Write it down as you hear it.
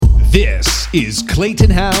This is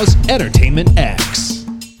Clayton Howe's Entertainment X.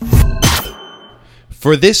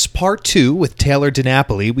 For this part 2 with Taylor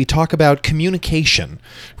DiNapoli, we talk about communication,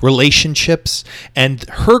 relationships, and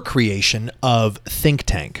her creation of Think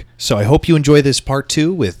Tank. So I hope you enjoy this part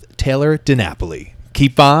 2 with Taylor DiNapoli.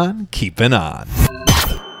 Keep on keeping on.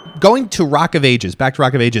 Going to Rock of Ages, back to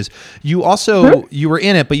Rock of Ages, you were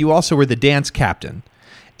in it, but you also were the dance captain.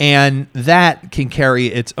 And that can carry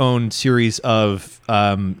its own series of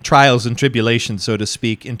trials and tribulations, so to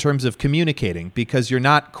speak, in terms of communicating, because you're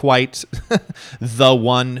not quite the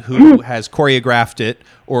one who has choreographed it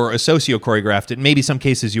or choreographed it. Maybe some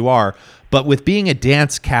cases you are, but with being a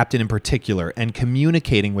dance captain in particular and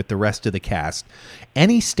communicating with the rest of the cast,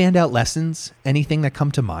 any standout lessons, anything that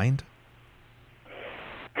come to mind?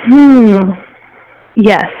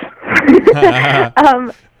 Yes.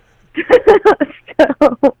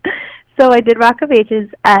 So I did Rock of Ages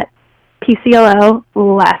at PCLO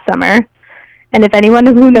last summer. And if anyone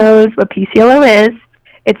who knows what PCLO is,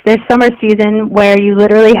 it's their summer season where you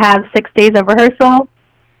literally have 6 days of rehearsal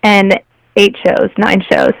and 9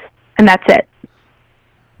 shows, and that's it.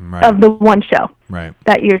 Right. Of the one show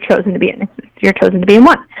that you're chosen to be in. You're chosen to be in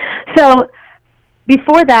one. So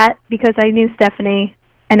before that, because I knew Stephanie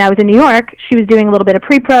and I was in New York, she was doing a little bit of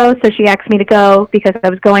pre-pro, so she asked me to go because I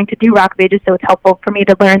was going to do Rock of Ages, so it's helpful for me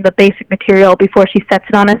to learn the basic material before she sets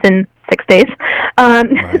it on us in 6 days.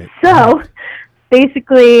 So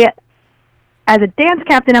basically, as a dance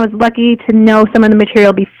captain, I was lucky to know some of the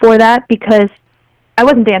material before that because I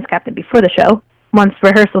wasn't dance captain before the show. Once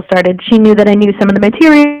rehearsal started, she knew that I knew some of the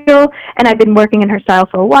material, and I'd been working in her style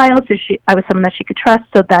for a while, so I was someone that she could trust,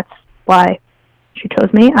 so that's why she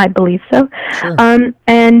chose me, I believe so. Sure.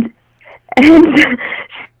 And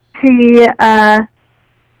she, so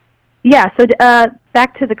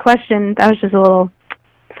back to the question, that was just a little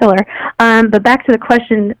filler. But back to the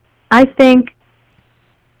question, I think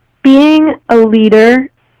being a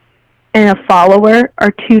leader and a follower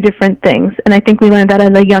are two different things. And I think we learned that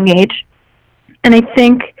at a young age. And I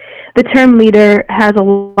think the term leader has a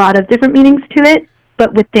lot of different meanings to it.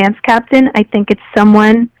 But with dance captain, I think it's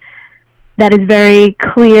someone that is very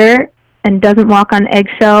clear and doesn't walk on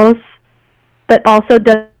eggshells, but also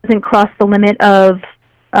doesn't cross the limit of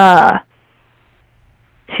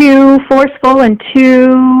too forceful and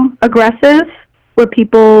too aggressive, where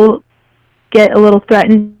people get a little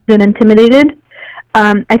threatened and intimidated.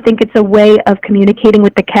 I think it's a way of communicating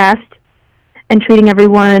with the cast and treating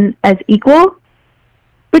everyone as equal,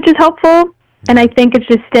 which is helpful. And I think it's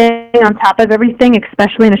just staying on top of everything,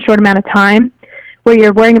 especially in a short amount of time, where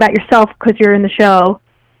you're worrying about yourself because you're in the show,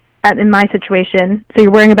 in my situation. So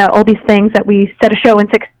you're worrying about all these things that we set a show in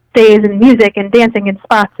 6 days, and music and dancing and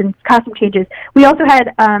spots and costume changes. We also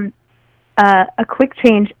had a quick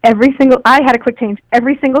change I had a quick change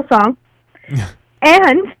every single song.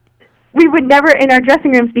 And we would never in our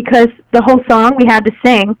dressing rooms because the whole song we had to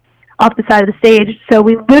sing off the side of the stage. So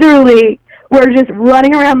we literally were just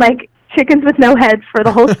running around like chickens with no heads for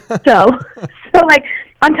the whole show. So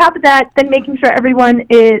on top of that, then making sure everyone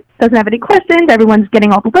doesn't have any questions, everyone's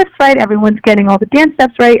getting all the lifts right, everyone's getting all the dance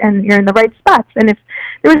steps right, and you're in the right spots. And if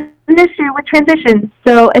there was an issue with transitions,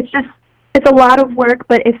 so it's a lot of work,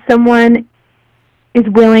 but if someone is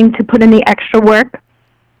willing to put in the extra work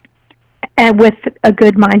and with a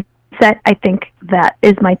good mindset, I think that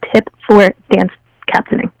is my tip for dance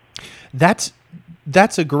captaining. That's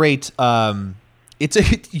a great,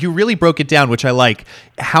 you really broke it down, which I like,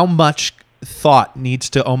 how much thought needs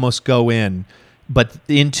to almost go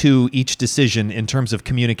into each decision in terms of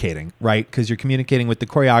communicating, right? Because you're communicating with the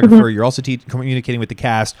choreographer, mm-hmm. You're also communicating with the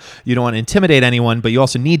cast. You don't want to intimidate anyone, but you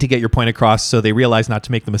also need to get your point across so they realize not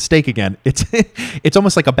to make the mistake again. It's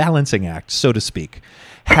almost like a balancing act, so to speak.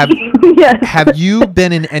 Have you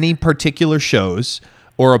been in any particular shows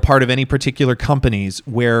or a part of any particular companies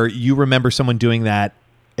where you remember someone doing that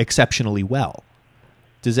exceptionally well?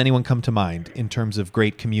 Does anyone come to mind in terms of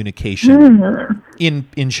great communication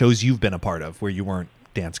in shows you've been a part of where you weren't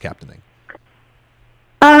dance captaining?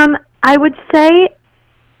 I would say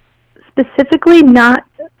specifically not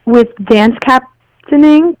with dance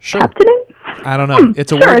captaining. Sure. Captaining? I don't know.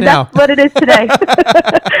 It's a word now. That's what it is today.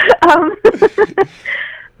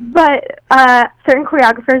 But certain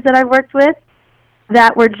choreographers that I've worked with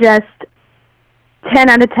that were just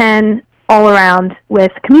 10 out of 10 all around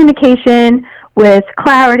with communication, with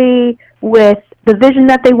clarity, with the vision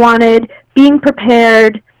that they wanted, being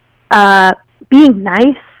prepared, being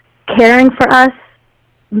nice, caring for us,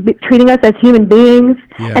 treating us as human beings.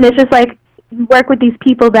 Yeah. And it's just work with these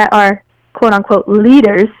people that are quote unquote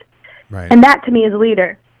leaders. Right. And that to me is a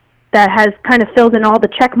leader. that has kind of filled in all the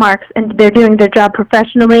check marks, and they're doing their job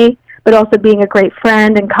professionally, but also being a great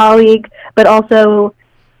friend and colleague, but also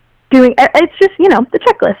doing, it's just, the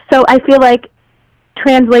checklist. So I feel like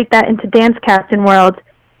translate that into dance captain world,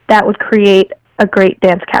 that would create a great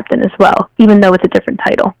dance captain as well, even though it's a different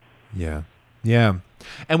title. Yeah. Yeah.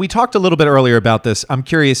 And we talked a little bit earlier about this. I'm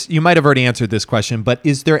curious, you might have already answered this question, but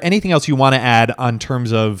is there anything else you want to add on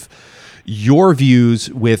terms of your views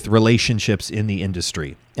with relationships in the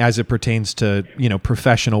industry as it pertains to,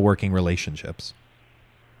 professional working relationships?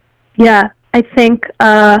 Yeah, I think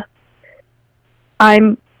I'm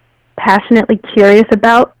passionately curious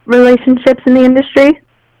about relationships in the industry.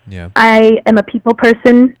 Yeah. I am a people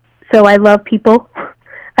person, so I love people.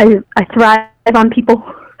 I thrive on people.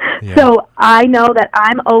 Yeah. So I know that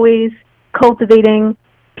I'm always cultivating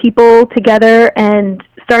people together and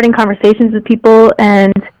starting conversations with people,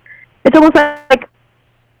 and it's almost like,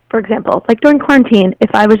 for example, like during quarantine, if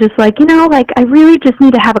I was just like, I really just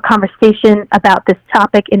need to have a conversation about this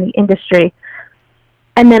topic in the industry,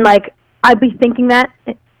 and then I'd be thinking that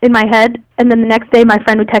in my head, and then the next day my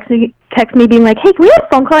friend would text me being like, hey, can we have a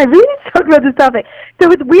phone call? I really need to talk about this topic.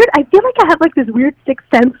 So it's weird. I feel like I have this weird sixth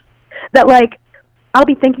sense that I'll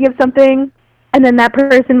be thinking of something, and then that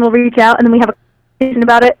person will reach out, and then we have a conversation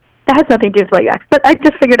about it. That has nothing to do with what you asked, but I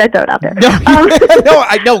just figured I'd throw it out there. No, no,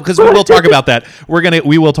 I know, because we will talk about that.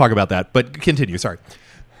 We will talk about that, but continue. Sorry.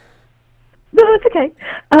 No, it's okay.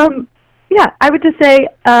 Yeah, I would just say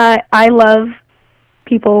I love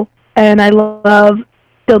people, and I love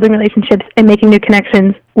building relationships and making new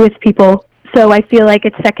connections with people. So I feel like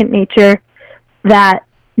it's second nature that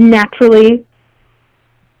naturally,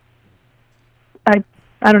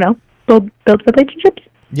 I don't know, build relationships,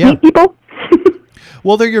 meet people.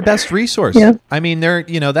 Well, they're your best resource. Yeah. I mean,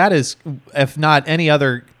 that is, if not any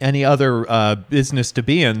other business to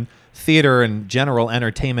be in, theater and general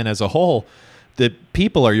entertainment as a whole, the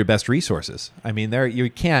people are your best resources. I mean, you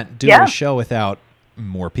can't do a show without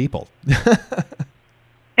more people.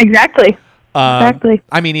 Exactly. Exactly.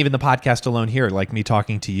 I mean, even the podcast alone here, like me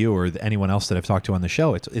talking to you or anyone else that I've talked to on the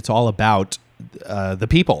show, it's all about the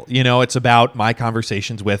people. It's about my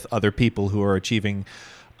conversations with other people who are achieving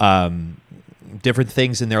different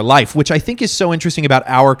things in their life, which I think is so interesting about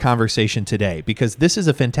our conversation today, because this is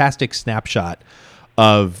a fantastic snapshot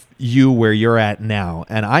of you where you're at now.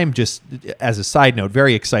 And I'm just, as a side note,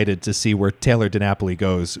 very excited to see where Taylor DiNapoli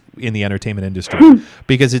goes in the entertainment industry,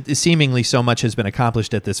 because it seemingly so much has been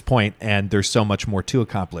accomplished at this point, and there's so much more to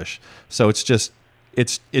accomplish. So it's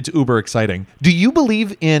uber exciting. Do you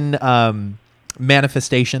believe in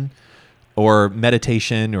manifestation or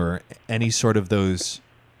meditation or any sort of those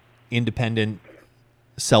independent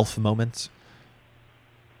self moments?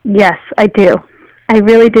 Yes, I do. I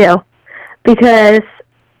really do. Because,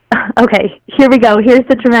 okay, here we go. Here's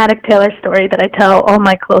the dramatic Taylor story that I tell all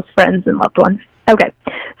my close friends and loved ones. Okay,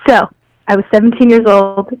 so I was 17 years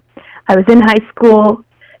old. I was in high school.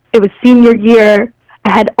 It was senior year.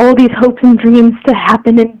 I had all these hopes and dreams to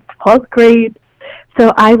happen in 12th grade.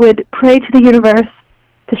 So I would pray to the universe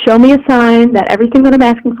to show me a sign that everything that I'm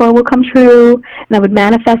asking for will come true, and I would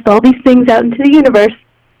manifest all these things out into the universe.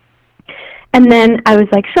 And then I was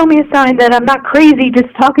like, show me a sign that I'm not crazy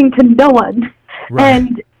just talking to no one. Right.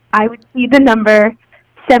 And I would see the number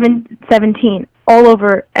 717 all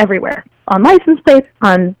over everywhere, on license plates,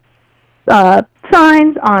 on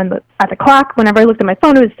signs, at the clock. Whenever I looked at my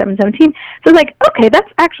phone, it was 717. So I was like, okay,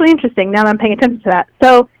 that's actually interesting now that I'm paying attention to that.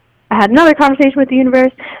 So I had another conversation with the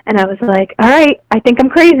universe, and I was like, all right, I think I'm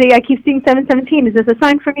crazy. I keep seeing 717. Is this a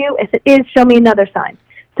sign from you? If it is, show me another sign.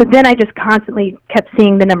 So then I just constantly kept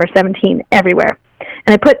seeing the number 17 everywhere.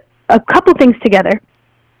 And I put a couple things together.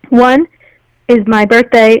 One is my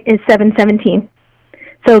birthday is 7/17.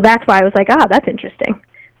 So that's why I was like, that's interesting.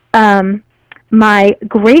 My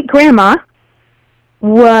great-grandma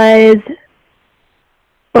was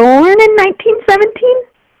born in 1917,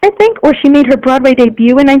 I think, or she made her Broadway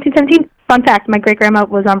debut in 1917. Fun fact, my great-grandma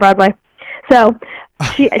was on Broadway. So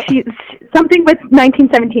she something with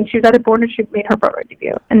 1917. She was either born or she made her Broadway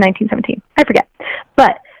debut in 1917. I forget.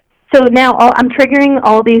 But so now I'm triggering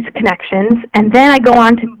all these connections, and then I go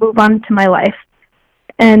on to move on to my life.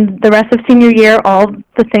 And the rest of senior year, all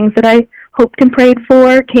the things that I hoped and prayed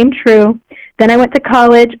for came true. Then I went to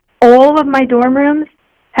college. All of my dorm rooms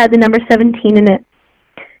had the number 17 in it.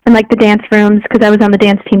 And the dance rooms, because I was on the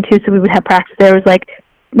dance team too, so we would have practice there. It was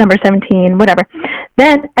number 17, whatever.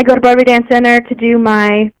 Then I go to Broadway Dance Center to do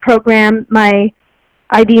my program. My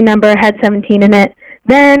ID number had 17 in it.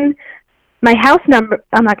 Then my house number,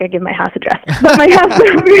 I'm not going to give my house address, but my house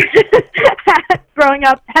number growing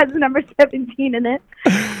up has the number 17 in it.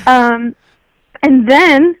 And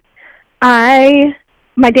then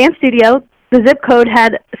My dance studio, the zip code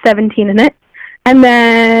had 17 in it. And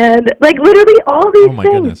then, like, literally all these Oh my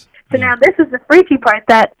things. goodness. So Yeah. now this is the freaky part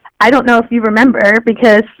that I don't know if you remember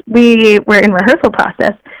because we were in rehearsal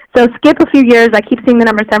process. So skip a few years. I keep seeing the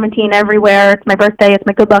number 17 everywhere. It's my birthday. It's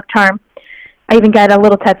my good luck charm. I even got a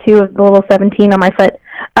little tattoo of the little 17 on my foot.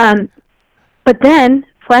 But then,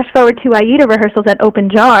 flash forward to Aida rehearsals at Open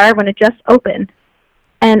Jar when it just opened.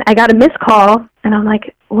 And I got a missed call, and I'm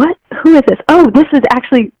like, what? Who is this? Oh, this is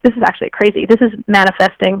actually crazy. This is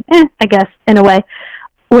manifesting, I guess, in a way,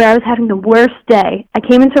 where I was having the worst day. I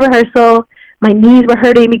came into rehearsal. My knees were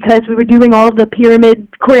hurting because we were doing all of the pyramid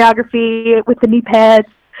choreography with the knee pads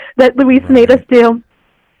that Luis made us do.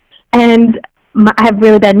 And I have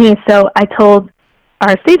really bad knees, so I told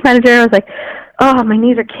our stage manager, I was like, oh, my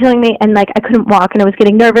knees are killing me, and like I couldn't walk, and I was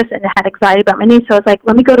getting nervous, and I had anxiety about my knees, so I was like,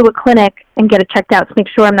 let me go to a clinic and get it checked out to make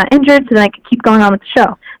sure I'm not injured, so then I can keep going on with the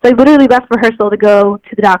show. So I literally left rehearsal to go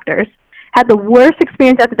to the doctors. Had the worst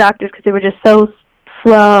experience at the doctors because they were just so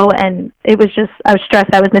slow, and it was just, I was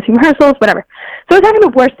stressed, I was missing rehearsals, whatever. So I was having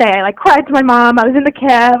the worst day. I like cried to my mom, I was in the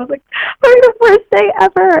cab, I was like, I'm having the worst day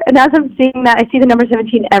ever. And as I'm seeing that, I see the number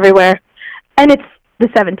 17 everywhere, and it's the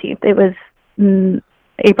 17th. It was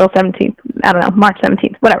April 17th, I don't know, March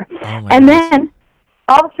 17th, whatever. Oh my and goodness. then,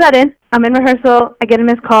 all of a sudden, I'm in rehearsal, I get a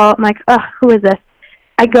missed call, I'm like, who is this?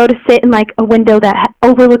 I go to sit in like a window that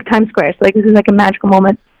overlooked Times Square, so like this is like a magical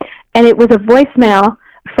moment. And it was a voicemail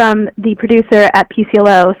from the producer at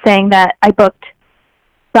PCLO saying that I booked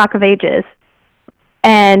Rock of Ages,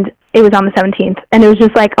 and it was on the 17th. And it was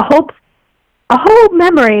just like a whole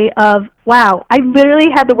memory of, wow, I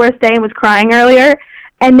literally had the worst day and was crying earlier,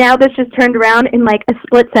 and now this just turned around in like a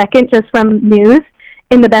split second just from news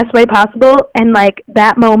in the best way possible. And like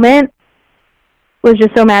that moment was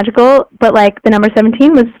just so magical. But like the number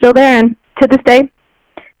 17 was still there, and to this day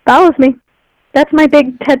follows me. That's my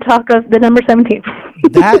big TED talk of the number 17.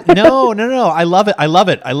 No. I love it.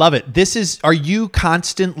 Are you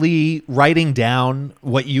constantly writing down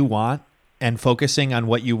what you want and focusing on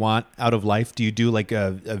what you want out of life? Do you do like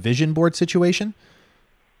a vision board situation?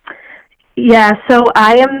 Yeah, so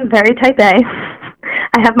I am very type A.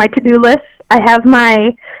 I have my to-do list. I have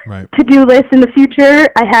my to-do list in the future.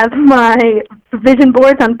 I have my vision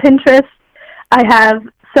boards on Pinterest. I have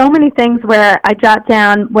so many things where I jot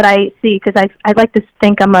down what I see because I like to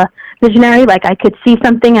think I'm a visionary. Like I could see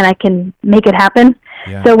something and I can make it happen.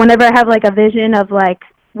 Yeah. So whenever I have like a vision of like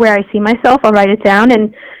where I see myself, I'll write it down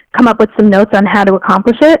and come up with some notes on how to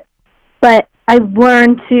accomplish it. But I've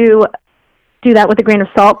learned to do that with a grain of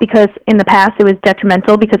salt because in the past it was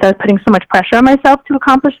detrimental because I was putting so much pressure on myself to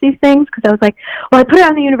accomplish these things because I was like, well, I put it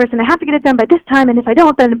out in the universe and I have to get it done by this time, and if I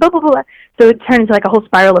don't, then blah, blah, blah. So it turned into like a whole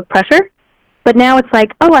spiral of pressure. But now it's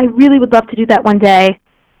like, oh, I really would love to do that one day.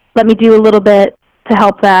 Let me do a little bit to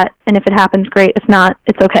help that, and if it happens, great. If not,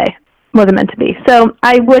 it's okay. Wasn't meant to be. So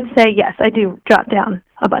I would say, yes, I do jot down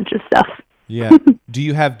a bunch of stuff. Yeah. Do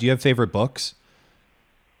you have favorite books?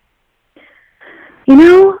 You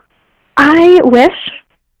know, I wish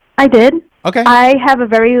I did. Okay. I have a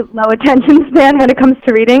very low attention span when it comes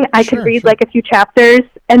to reading. I could read like a few chapters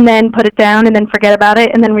and then put it down and then forget about it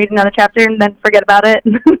and then read another chapter and then forget about it.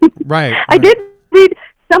 Right. I did read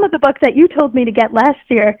some of the books that you told me to get last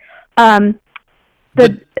year. The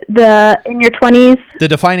In Your 20s. The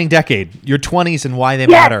Defining Decade. Your 20s and Why They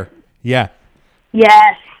Matter. Yeah.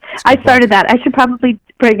 Yes. I started that. I should probably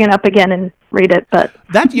bring it up again and read it, but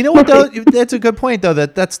that, you know what though, that's a good point though,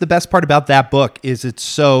 that's the best part about that book is it's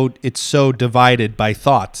so divided by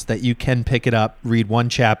thoughts that you can pick it up, read one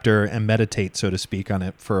chapter and meditate, so to speak, on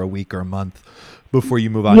it for a week or a month before you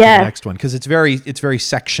move on to the next one, because it's very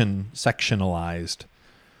sectionalized.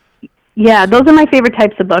 Yeah, those are my favorite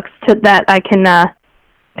types of books that I can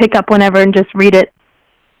pick up whenever and just read it.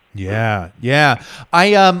 Yeah.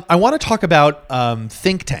 I want to talk about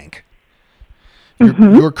Think Tank.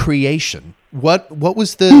 Your creation. What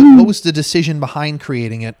was the decision behind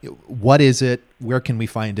creating it? What is it? Where can we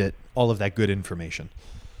find it? All of that good information.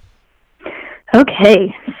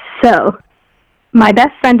 Okay, so my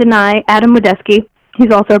best friend and I, Adam Wadesky,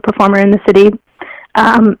 he's also a performer in the city.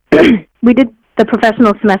 We did the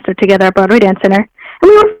professional semester together at Broadway Dance Center, and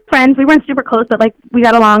we were friends. We weren't super close, but like we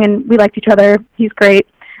got along and we liked each other. He's great.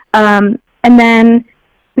 And then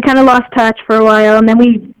we kind of lost touch for a while, and then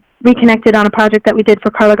we reconnected on a project that we did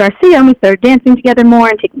for Carla Garcia, and we started dancing together more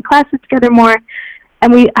and taking classes together more,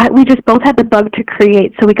 and we just both had the bug to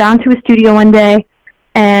create. So we got into a studio one day,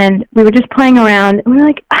 and we were just playing around, and we were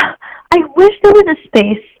like, I wish there was a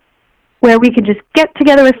space where we could just get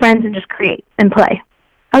together with friends and just create and play.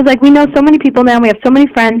 I was like, we know so many people now, we have so many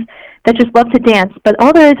friends that just love to dance, but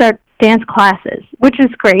all there is are dance classes, which is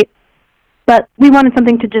great. But we wanted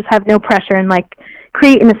something to just have no pressure and like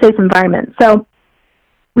create in a safe environment. So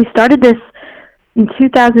we started this in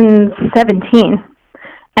 2017,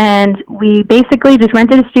 and we basically just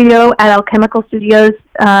rented a studio at Alchemical Studios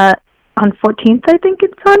on 14th, I think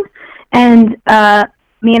it's on. And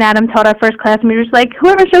me and Adam taught our first class, and we were just like,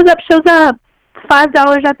 whoever shows up, shows up. It's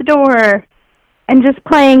 $5 at the door. And just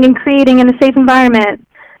playing and creating in a safe environment.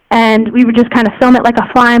 And we would just kind of film it like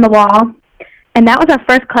a fly on the wall. And that was our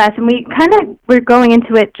first class, and we kind of were going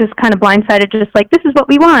into it just kind of blindsided, just like, this is what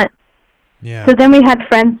we want. Yeah. So then we had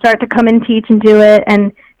friends start to come and teach and do it,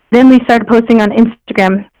 and then we started posting on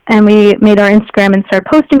Instagram, and we made our Instagram and started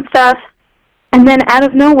posting stuff. And then out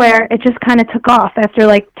of nowhere, it just kind of took off after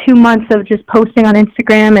like 2 months of just posting on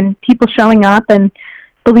Instagram and people showing up and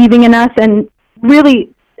believing in us and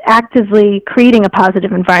really actively creating a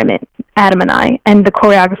positive environment, Adam and I, and the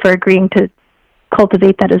choreographer agreeing to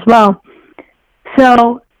cultivate that as well.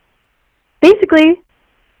 So basically,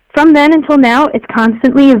 from then until now, it's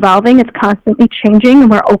constantly evolving, it's constantly changing,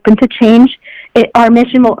 and we're open to change. Our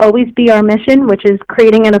mission will always be our mission, which is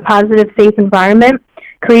creating in a positive, safe environment,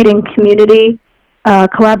 creating community,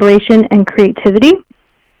 collaboration, and creativity.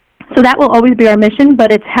 So that will always be our mission,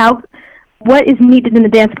 but it's what is needed in the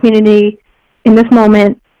dance community in this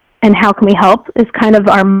moment, and how can we help is kind of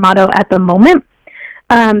our motto at the moment.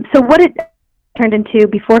 So what it turned into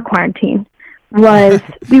before quarantine was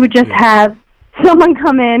we would just have someone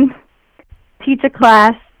come in, teach a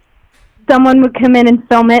class, someone would come in and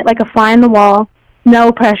film it like a fly on the wall,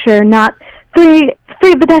 no pressure, not three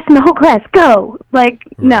of the best in the whole class, go. Like,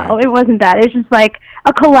 no, it wasn't that. It's just like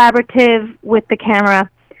a collaborative with the camera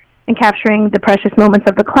and capturing the precious moments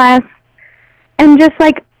of the class. And just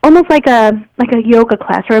like, almost like a yoga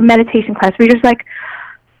class or a meditation class where you're just like,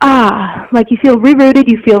 like you feel rerouted,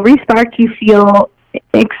 you feel resparked, you feel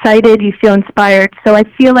excited, you feel inspired. So I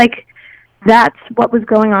feel like that's what was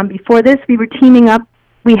going on before this. We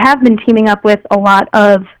have been teaming up with a lot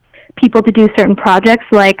of people to do certain projects,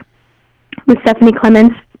 like with Stephanie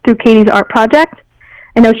Clements through Katie's Art Project.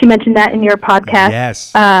 I know she mentioned that in your podcast.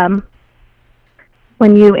 Yes.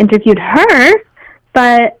 When you interviewed her.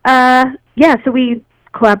 But so we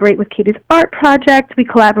collaborate with Katie's Art Project. We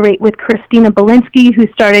collaborate with Christina Belinsky, who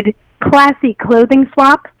started Classy Clothing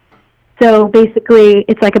Swap. So basically,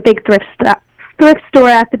 it's like a big thrift store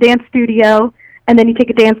at the dance studio, and then you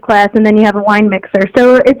take a dance class, and then you have a wine mixer.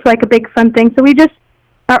 So it's like a big fun thing. So we just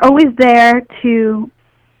are always there to,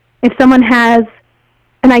 if someone has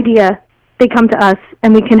an idea, they come to us,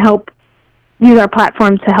 and we can help use our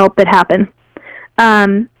platform to help it happen.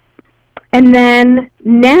 And then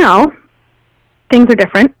now, things are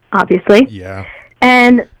different, obviously. Yeah.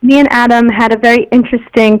 And me and Adam had a very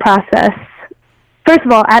interesting process. First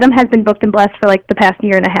of all, Adam has been booked and blessed for like the past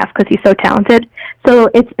year and a half because he's so talented. So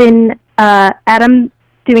it's been Adam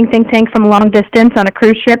doing Think Tank from a long distance on a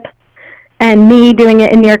cruise ship, and me doing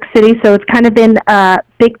it in New York City. So it's kind of been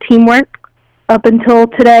big teamwork up until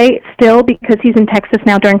today still, because he's in Texas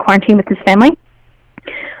now during quarantine with his family.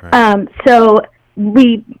 Right. So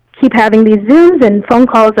we keep having these Zooms and phone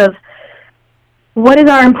calls of what is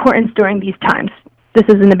our importance during these times. This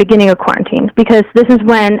is in the beginning of quarantine, because this is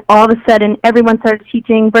when all of a sudden everyone started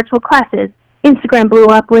teaching virtual classes. Instagram blew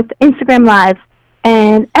up with Instagram Live,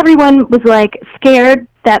 and everyone was like scared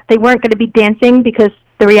that they weren't going to be dancing because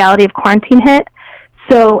the reality of quarantine hit.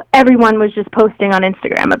 So everyone was just posting on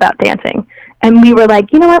Instagram about dancing. And we were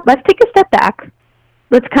like, you know what, let's take a step back.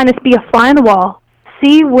 Let's kind of be a fly on the wall,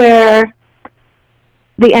 see where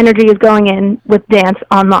the energy is going in with dance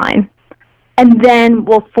online. And then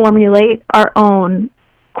we'll formulate our own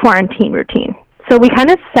quarantine routine. So we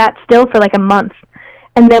kind of sat still for like a month,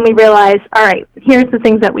 and then we realized, all right, here's the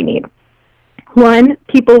things that we need. 1,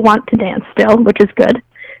 people want to dance still, which is good.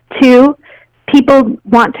 2, people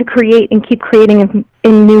want to create and keep creating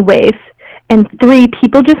in new ways. And 3,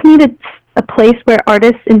 people just need a place where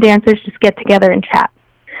artists and dancers just get together and chat.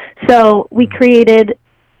 So we created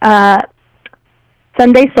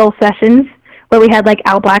Sunday Soul Sessions, where we had like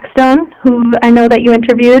Al Blackstone, who I know that you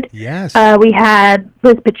interviewed. Yes. We had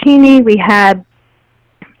Liz Pacini. We had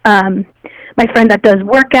my friend that does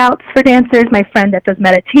workouts for dancers, my friend that does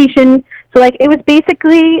meditation. So like it was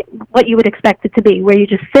basically what you would expect it to be, where you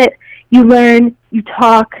just sit, you learn, you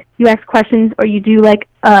talk, you ask questions, or you do like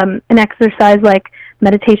an exercise like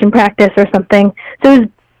meditation practice or something. So it was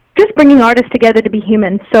just bringing artists together to be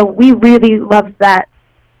human. So we really loved that,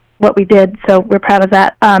 what we did, so we're proud of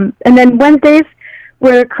that. And then Wednesdays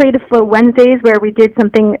were Creative Flow Wednesdays, where we did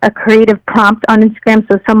a creative prompt on Instagram,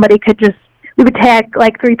 so somebody could just we would tag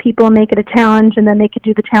like 3 people and make it a challenge, and then they could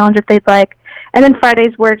do the challenge if they'd like. And then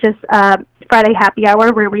Fridays were just Friday happy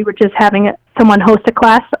hour, where we were just having someone host a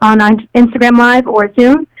class on Instagram Live or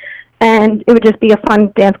Zoom, and it would just be a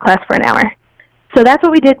fun dance class for an hour. So that's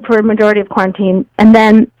what we did for a majority of quarantine. And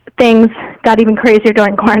then things got even crazier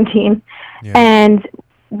during quarantine. Yeah. And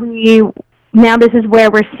now this is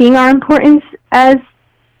where we're seeing our importance as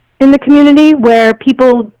in the community, where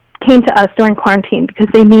people came to us during quarantine because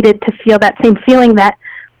they needed to feel that same feeling that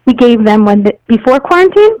we gave them before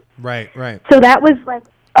quarantine. Right. So that was like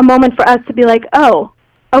a moment for us to be like, oh,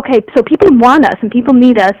 okay, so people want us and people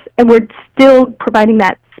need us, and we're still providing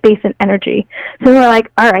that space and energy. So we're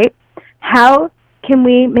like, all right, how can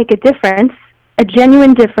we make a difference, a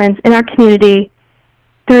genuine difference in our community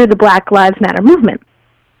through the Black Lives Matter movement?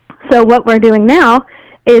 So what we're doing now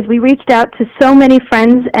is we reached out to so many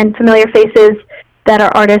friends and familiar faces that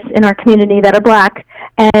are artists in our community that are Black,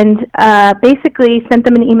 and basically sent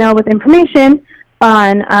them an email with information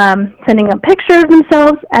on sending a picture of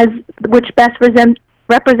themselves which best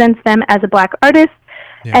represents them as a Black artist.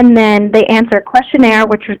 Yeah. And then they answer a questionnaire,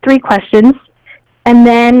 which are 3 questions, and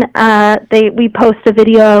then we post a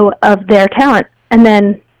video of their talent. And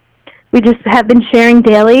then we just have been sharing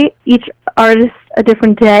daily, each artist a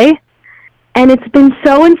different day. And it's been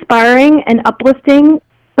so inspiring and uplifting,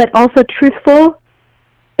 but also truthful.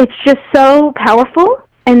 It's just so powerful.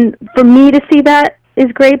 And for me to see that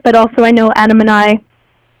is great, but also I know Adam and I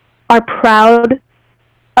are proud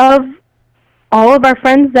of all of our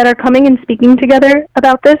friends that are coming and speaking together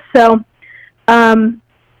about this. So,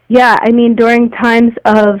 yeah, I mean, during times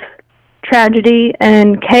of tragedy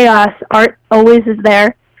and chaos, art always is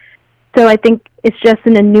there. So I think it's just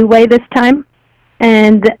in a new way this time.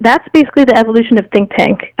 And that's basically the evolution of Think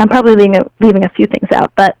Tank. I'm probably leaving a few things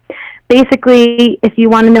out, but basically, if you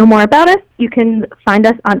want to know more about us, you can find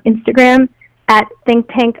us on Instagram at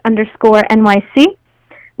thinktank_NYC.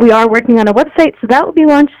 We are working on a website, so that will be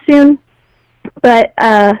launched soon. But,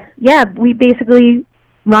 yeah, we basically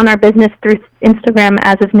run our business through Instagram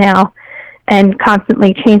as of now, and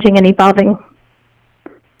constantly changing and evolving.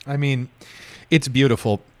 I mean, it's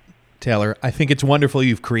beautiful, Taylor. I think it's wonderful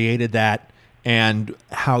you've created that, and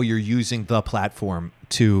how you're using the platform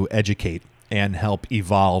to educate and help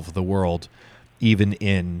evolve the world, even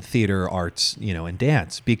in theater, arts, and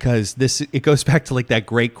dance, because it goes back to like that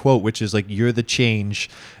great quote, which is like, you're the change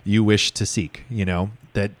you wish to seek,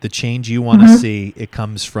 that the change you want to see, it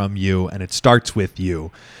comes from you and it starts with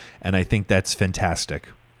you. And I think that's fantastic.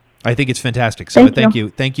 I think it's fantastic. So thank you.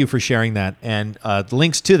 Thank you for sharing that. And the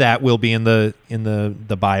links to that will be in the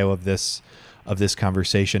bio of this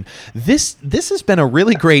conversation. This has been a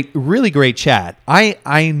really great chat.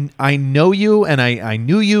 I know you, and I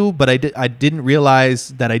knew you, but I didn't realize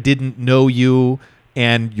that I didn't know you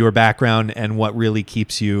and your background and what really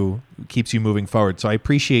keeps you moving forward. So I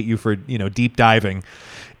appreciate you for deep diving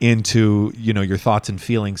into your thoughts and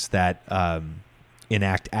feelings that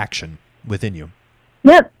enact action within you.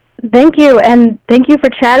 Yep. Thank you, and thank you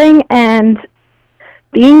for chatting and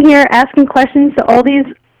being here, asking questions to all these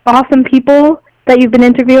awesome people that you've been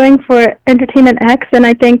interviewing for Entertainment X, and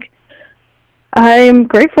I think I'm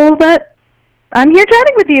grateful that I'm here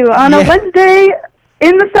chatting with you on a Wednesday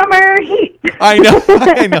in the summer heat.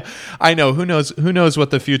 I know. Who knows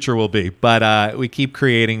what the future will be? But we keep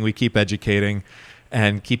creating, we keep educating,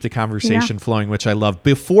 and keep the conversation flowing, which I love.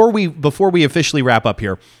 Before we officially wrap up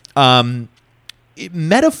here,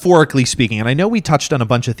 metaphorically speaking, and I know we touched on a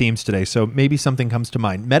bunch of themes today, so maybe something comes to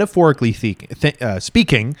mind. Metaphorically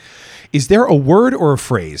speaking, is there a word or a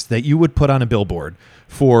phrase that you would put on a billboard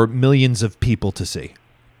for millions of people to see?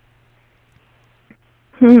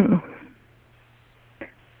 Ooh.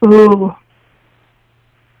 Oh,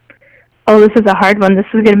 this is a hard one. This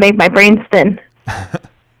is going to make my brain spin.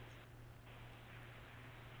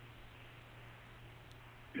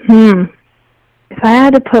 If I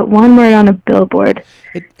had to put one word on a billboard.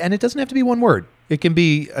 And it doesn't have to be one word. It can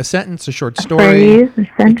be a sentence, a short story.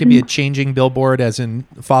 It can be a changing billboard, as in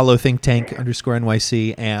follow Think Tank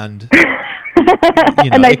 _NYC, and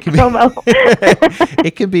a nice promo.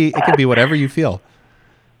 It can be whatever you feel.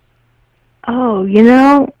 Oh,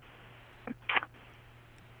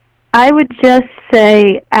 I would just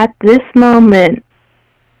say at this moment,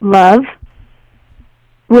 love,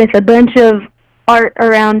 with a bunch of art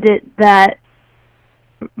around it that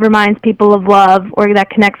reminds people of love, or that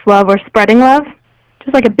connects love, or spreading love.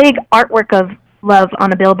 Just like a big artwork of love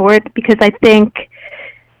on a billboard, because I think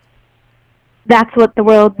that's what the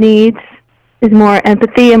world needs, is more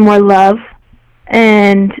empathy and more love,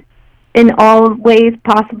 and in all ways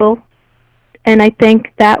possible. And I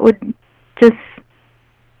think that would just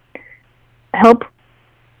help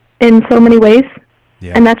in so many ways.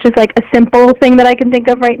 Yeah. And that's just like a simple thing that I can think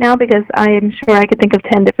of right now, because I am sure I could think of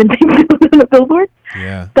 10 different things on a billboard.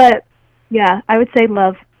 Yeah. But yeah, I would say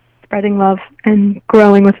love, spreading love and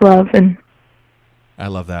growing with love. And I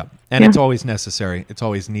love that. And it's always necessary. It's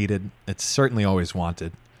always needed. It's certainly always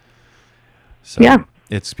wanted. So yeah,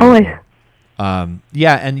 it's beautiful. always.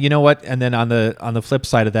 Yeah, and you know what? And then on the flip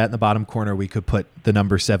side of that, in the bottom corner, we could put the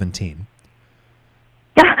number 17.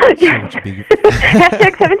 Yeah. Which would be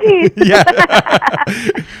Hashtag 17. Yeah.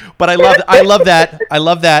 But I love that. I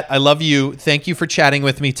love that. I love you. Thank you for chatting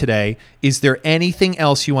with me today. Is there anything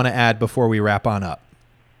else you want to add before we wrap on up?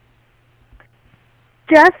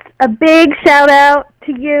 Just a big shout out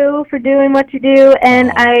to you for doing what you do,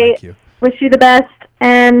 and I wish you the best,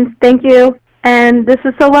 and thank you. And this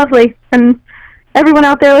is so lovely. And everyone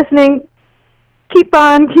out there listening, keep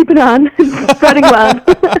on keeping on, spreading love.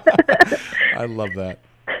 I love that.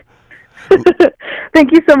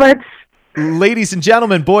 Thank you so much. Ladies and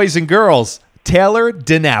gentlemen, boys and girls, Taylor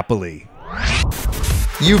DiNapoli.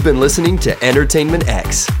 You've been listening to Entertainment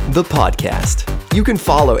X, the podcast. You can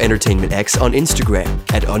follow Entertainment X on Instagram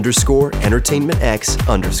at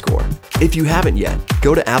 _EntertainmentX_. If you haven't yet,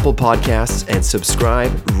 go to Apple Podcasts and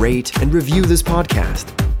subscribe, rate, and review this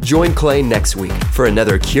podcast. Join Clay next week for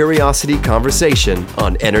another curiosity conversation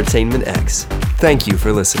on Entertainment X. Thank you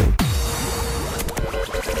for listening.